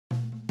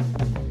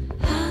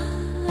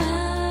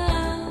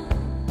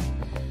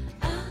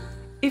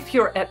If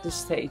you're at the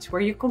stage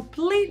where you're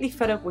completely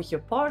fed up with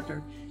your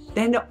partner,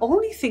 then the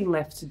only thing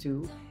left to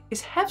do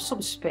is have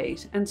some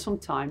space and some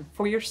time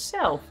for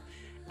yourself.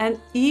 And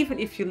even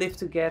if you live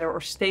together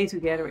or stay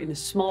together in a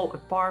small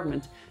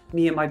apartment,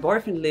 me and my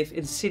boyfriend live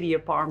in a city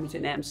apartment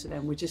in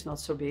Amsterdam, which is not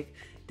so big,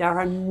 there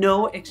are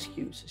no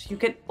excuses. You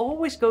can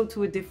always go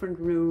to a different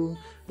room,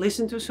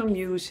 listen to some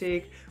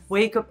music,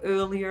 wake up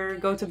earlier,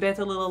 go to bed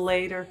a little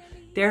later.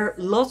 There are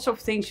lots of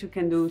things you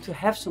can do to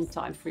have some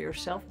time for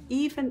yourself,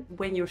 even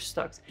when you're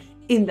stuck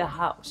in the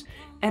house.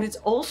 And it's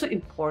also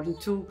important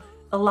to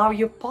allow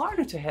your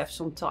partner to have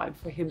some time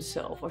for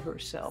himself or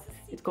herself.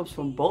 It comes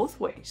from both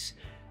ways.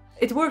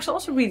 It works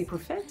also really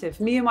preventive.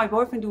 Me and my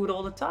boyfriend do it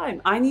all the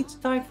time. I need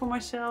time for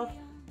myself.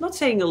 Not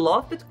saying a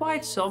lot, but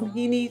quite some.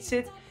 He needs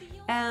it.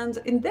 And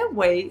in that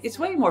way, it's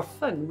way more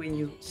fun when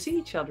you see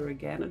each other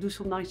again and do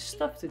some nice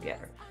stuff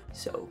together.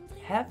 So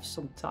have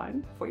some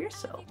time for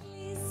yourself.